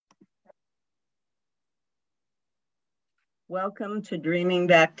Welcome to Dreaming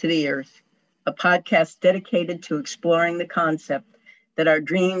Back to the Earth, a podcast dedicated to exploring the concept that our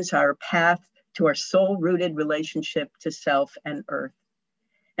dreams are a path to our soul-rooted relationship to self and Earth.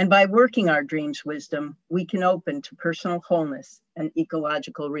 And by working our dreams' wisdom, we can open to personal wholeness and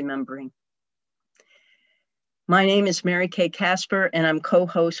ecological remembering. My name is Mary Kay Casper, and I'm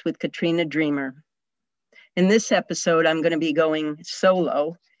co-host with Katrina Dreamer. In this episode, I'm going to be going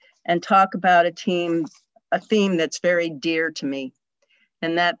solo and talk about a theme that's very dear to me,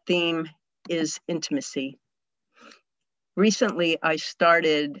 and that theme is intimacy. Recently, I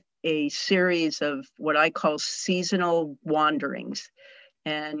started a series of what I call seasonal wanderings,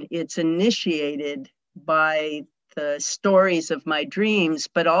 and it's initiated by the stories of my dreams,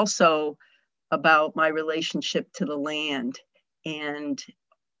 but also about my relationship to the land and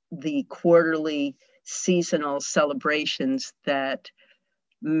the quarterly seasonal celebrations that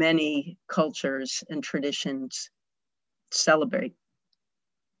many cultures and traditions celebrate.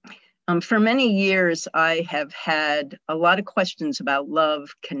 For many years, I have had a lot of questions about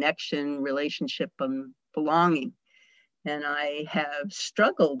love, connection, relationship, and belonging. And I have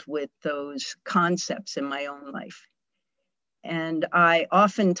struggled with those concepts in my own life. And I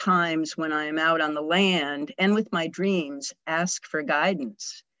oftentimes, when I'm out on the land and with my dreams, ask for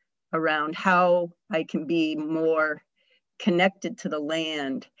guidance around how I can be more connected to the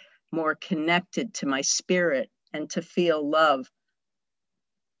land, more connected to my spirit, and to feel love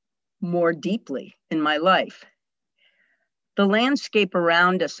more deeply in my life. The landscape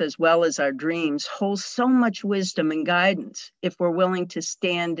around us, as well as our dreams, holds so much wisdom and guidance if we're willing to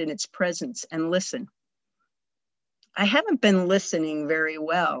stand in its presence and listen. I haven't been listening very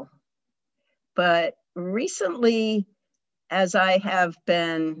well, but recently, as I have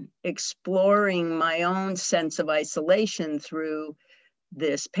been exploring my own sense of isolation through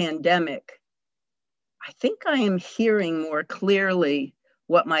this pandemic, I think I am hearing more clearly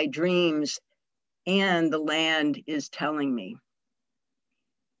what my dreams and the land is telling me.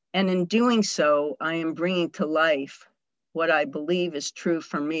 And in doing so, I am bringing to life what I believe is true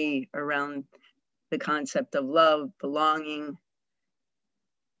for me around the concept of love, belonging,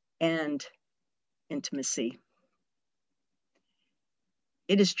 and intimacy.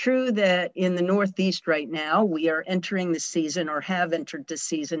 It is true that in the Northeast right now, we are entering the season or have entered the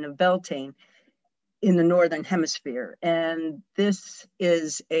season of Beltane in the Northern Hemisphere. And this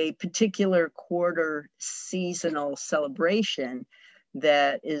is a particular quarter seasonal celebration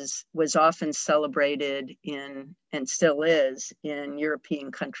that was often celebrated in, and still is, in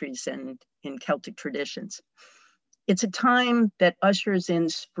European countries and in Celtic traditions. It's a time that ushers in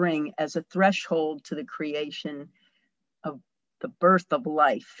spring as a threshold to the creation of the birth of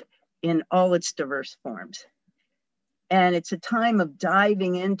life in all its diverse forms. And it's a time of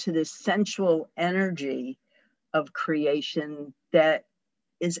diving into this sensual energy of creation that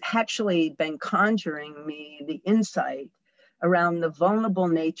is actually been conjuring me the insight around the vulnerable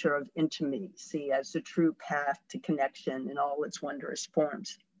nature of intimacy as a true path to connection in all its wondrous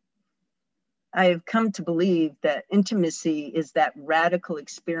forms. I have come to believe that intimacy is that radical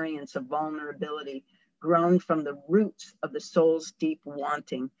experience of vulnerability grown from the roots of the soul's deep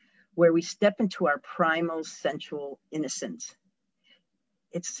wanting, where we step into our primal sensual innocence.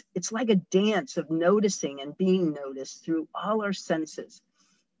 It's like a dance of noticing and being noticed through all our senses,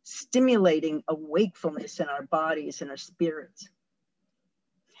 stimulating a wakefulness in our bodies and our spirits.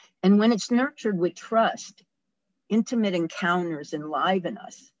 And when it's nurtured with trust, intimate encounters enliven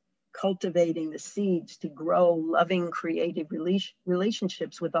us, cultivating the seeds to grow loving, creative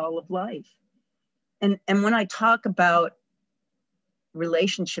relationships with all of life. And when I talk about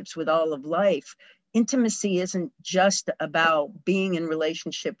relationships with all of life, intimacy isn't just about being in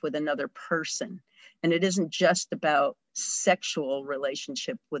relationship with another person. And it isn't just about sexual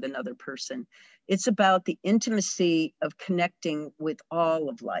relationship with another person. It's about the intimacy of connecting with all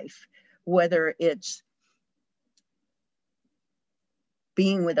of life, whether it's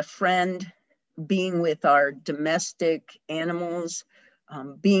being with a friend, being with our domestic animals,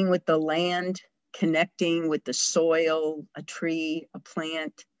 being with the land, connecting with the soil, a tree, a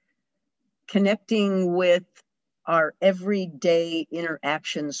plant, connecting with our everyday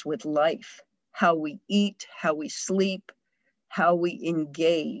interactions with life, how we eat, how we sleep, how we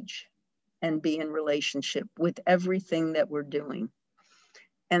engage and be in relationship with everything that we're doing.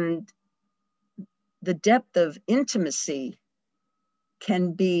 And the depth of intimacy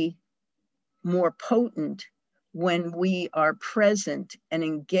can be more potent when we are present and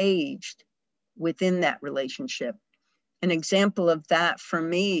engaged within that relationship. An example of that for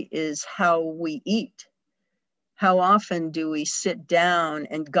me is how we eat. How often do we sit down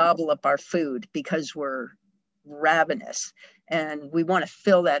and gobble up our food because we're ravenous and we want to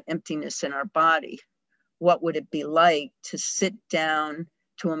fill that emptiness in our body. What would it be like to sit down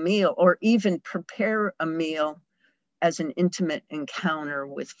to a meal or even prepare a meal as an intimate encounter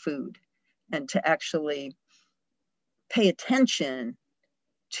with food, and to actually pay attention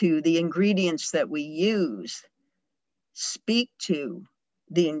to the ingredients that we use, speak to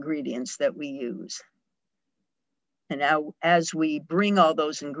the ingredients that we use. And now, as we bring all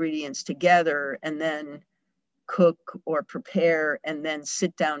those ingredients together and then cook or prepare and then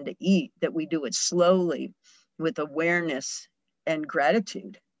sit down to eat, that we do it slowly with awareness and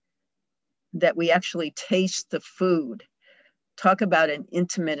gratitude, that we actually taste the food. Talk about an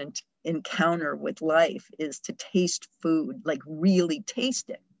intimate encounter with life is to taste food, like really taste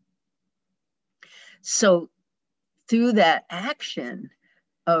it. So through that action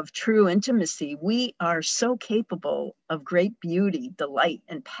of true intimacy, we are so capable of great beauty, delight,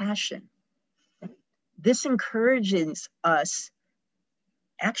 and passion. This encourages us,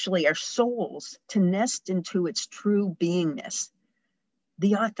 actually our souls, to nest into its true beingness.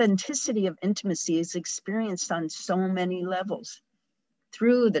 The authenticity of intimacy is experienced on so many levels,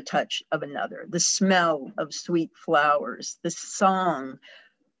 through the touch of another, the smell of sweet flowers, the song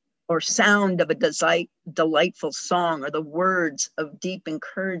or sound of a delightful song, or the words of deep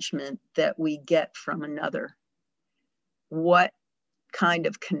encouragement that we get from another. What kind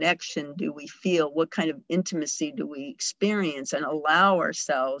of connection do we feel? What kind of intimacy do we experience and allow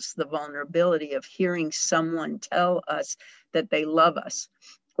ourselves the vulnerability of hearing someone tell us that they love us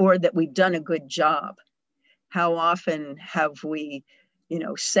or that we've done a good job? How often have we,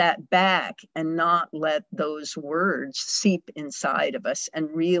 sat back and not let those words seep inside of us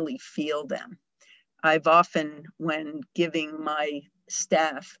and really feel them? I've often, when giving my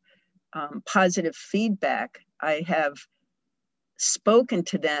staff positive feedback, I have spoken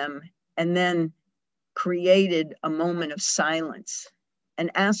to them and then created a moment of silence and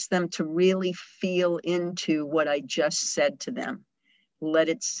asked them to really feel into what I just said to them. Let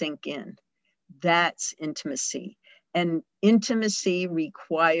it sink in. That's intimacy. And intimacy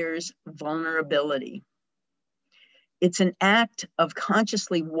requires vulnerability. It's an act of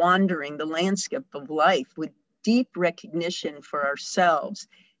consciously wandering the landscape of life with deep recognition for ourselves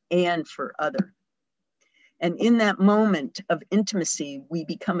and for others. And in that moment of intimacy, we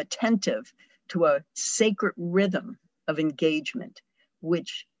become attentive to a sacred rhythm of engagement,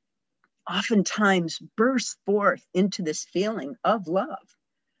 which oftentimes bursts forth into this feeling of love.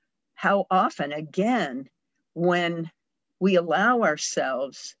 How often, again, when we allow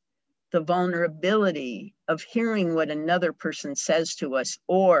ourselves the vulnerability of hearing what another person says to us,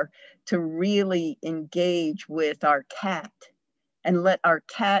 or to really engage with our cat and let our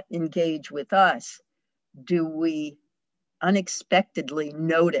cat engage with us, do we unexpectedly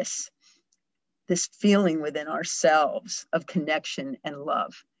notice this feeling within ourselves of connection and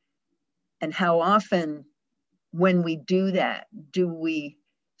love? And how often, when we do that, do we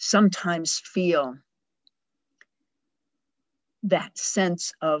sometimes feel that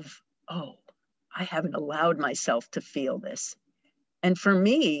sense of, oh, I haven't allowed myself to feel this. And for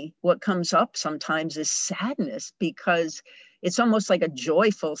me, what comes up sometimes is sadness, because it's almost like a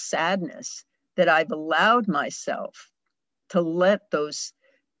joyful sadness that I've allowed myself to let those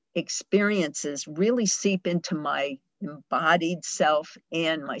experiences really seep into my embodied self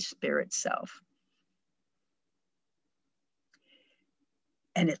and my spirit self.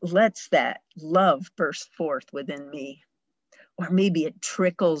 And it lets that love burst forth within me. Or maybe it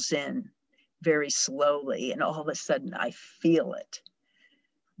trickles in very slowly and all of a sudden I feel it.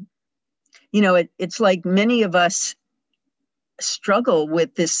 It's like many of us struggle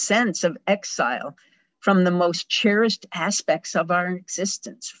with this sense of exile from the most cherished aspects of our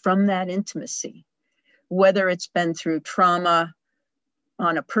existence, from that intimacy, whether it's been through trauma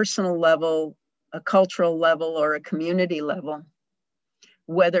on a personal level, a cultural level, or a community level,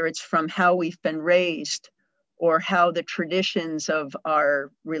 whether it's from how we've been raised, or how the traditions of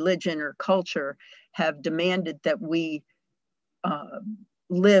our religion or culture have demanded that we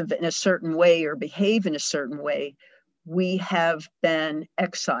live in a certain way or behave in a certain way. We have been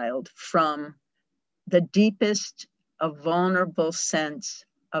exiled from the deepest of vulnerable sense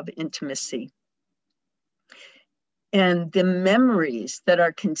of intimacy. And the memories that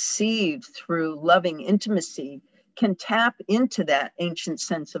are conceived through loving intimacy can tap into that ancient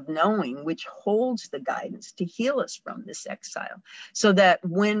sense of knowing, which holds the guidance to heal us from this exile. So that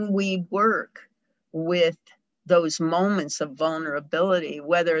when we work with those moments of vulnerability,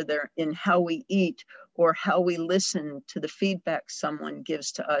 whether they're in how we eat, or how we listen to the feedback someone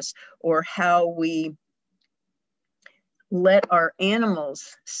gives to us, or how we let our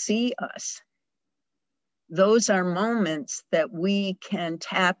animals see us, those are moments that we can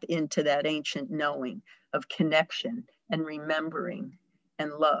tap into that ancient knowing of connection and remembering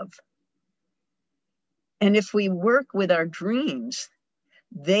and love. And if we work with our dreams,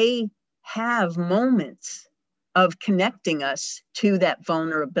 they have moments of connecting us to that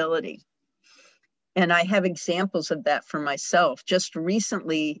vulnerability. And I have examples of that for myself. Just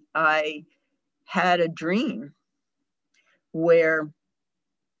recently, I had a dream where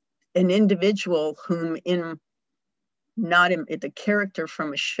an individual whom the character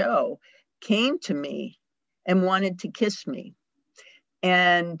from a show came to me and wanted to kiss me.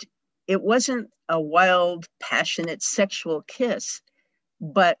 And it wasn't a wild, passionate sexual kiss,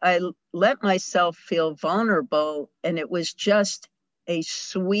 but I let myself feel vulnerable, and it was just a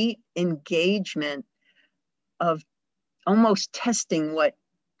sweet engagement of almost testing what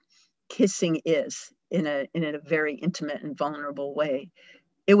kissing is in a very intimate and vulnerable way.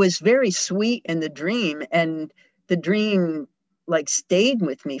 It was very sweet in the dream, and the dream like stayed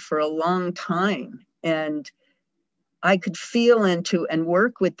with me for a long time. And I could feel into and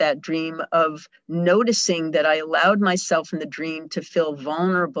work with that dream of noticing that I allowed myself in the dream to feel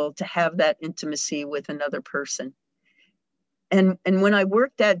vulnerable, to have that intimacy with another person. And when I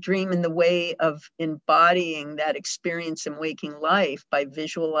worked that dream in the way of embodying that experience in waking life by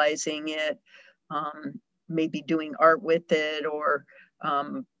visualizing it, maybe doing art with it, or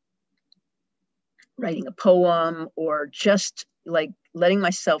writing a poem, or just like letting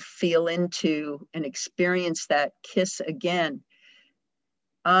myself feel into and experience that kiss again,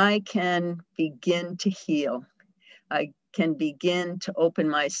 I can begin to heal. I can begin to open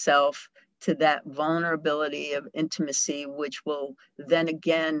myself to that vulnerability of intimacy, which will then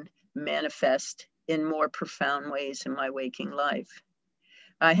again manifest in more profound ways in my waking life.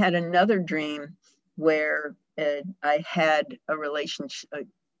 I had another dream where I had a relationship,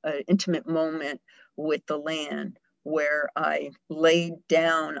 an intimate moment with the land, where I laid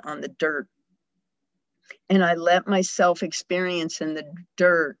down on the dirt and I let myself experience in the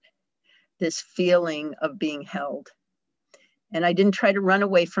dirt this feeling of being held. And I didn't try to run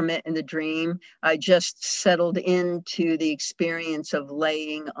away from it in the dream. I just settled into the experience of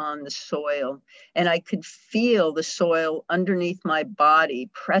laying on the soil. And I could feel the soil underneath my body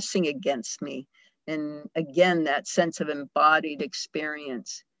pressing against me. And again, that sense of embodied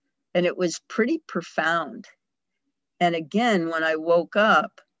experience. And it was pretty profound. And again, when I woke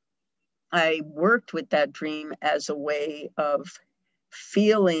up, I worked with that dream as a way of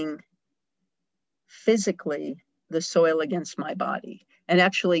feeling physically the soil against my body, and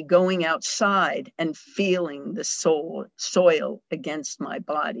actually going outside and feeling the soil against my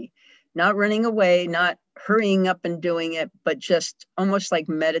body, not running away, not hurrying up and doing it, but just almost like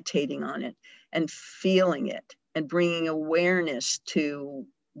meditating on it and feeling it and bringing awareness to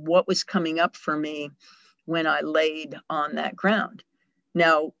what was coming up for me when I laid on that ground.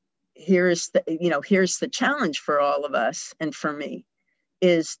 Now, here's the challenge for all of us, and for me,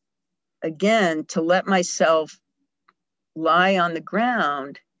 is again to let myself lie on the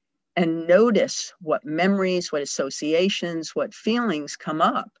ground and notice what memories, what associations, what feelings come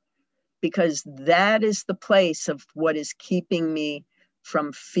up, because that is the place of what is keeping me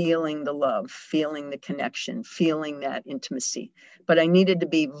from feeling the love, feeling the connection, feeling that intimacy. But I needed to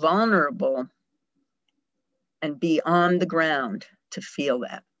be vulnerable and be on the ground to feel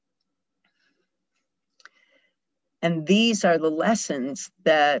that. And these are the lessons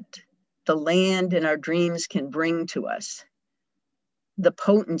that the land and our dreams can bring to us. The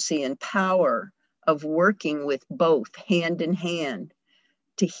potency and power of working with both hand in hand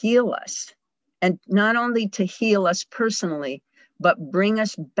to heal us. And not only to heal us personally, but bring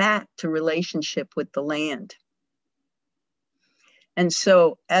us back to relationship with the land. And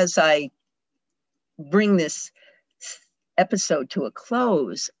so as I bring this episode to a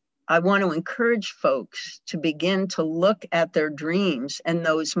close, I want to encourage folks to begin to look at their dreams and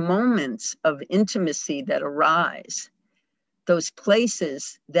those moments of intimacy that arise, those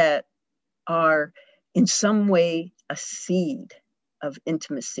places that are in some way a seed of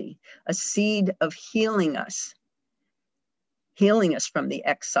intimacy, a seed of healing us from the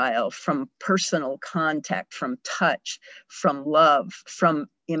exile, from personal contact, from touch, from love, from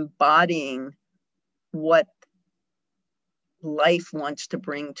embodying what life wants to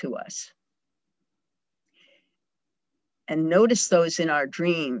bring to us. And notice those in our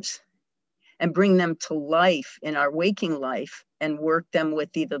dreams and bring them to life in our waking life, and work them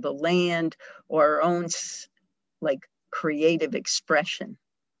with either the land or our own like creative expression,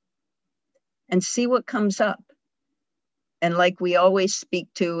 and see what comes up. And like we always speak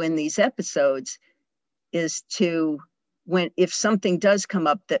to in these episodes, is to if something does come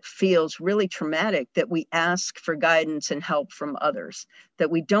up that feels really traumatic, that we ask for guidance and help from others,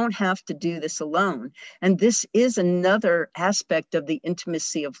 that we don't have to do this alone. And this is another aspect of the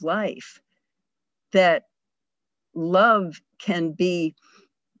intimacy of life, that love can be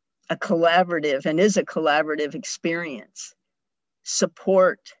a collaborative and is a collaborative experience.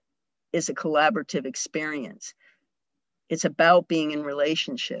 Support is a collaborative experience. It's about being in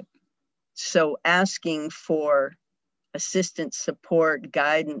relationship. So asking for assistance, support,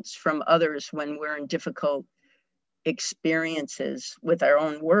 guidance from others when we're in difficult experiences with our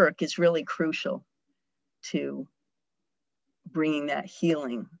own work is really crucial to bringing that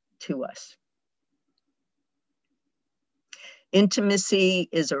healing to us. Intimacy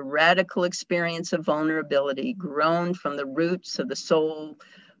is a radical experience of vulnerability grown from the roots of the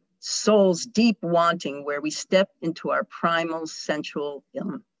soul's deep wanting, where we step into our primal sensual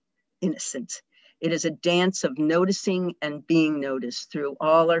innocence. It is a dance of noticing and being noticed through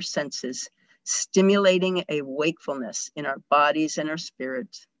all our senses, stimulating a wakefulness in our bodies and our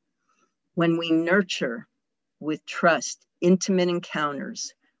spirits. When we nurture with trust intimate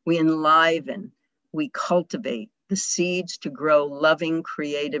encounters, we enliven, we cultivate the seeds to grow loving,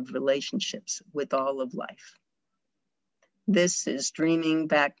 creative relationships with all of life. This is Dreaming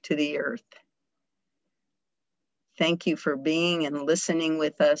Back to the Earth. Thank you for being and listening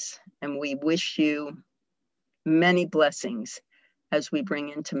with us, and we wish you many blessings as we bring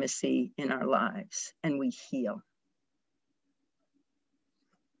intimacy in our lives and we heal.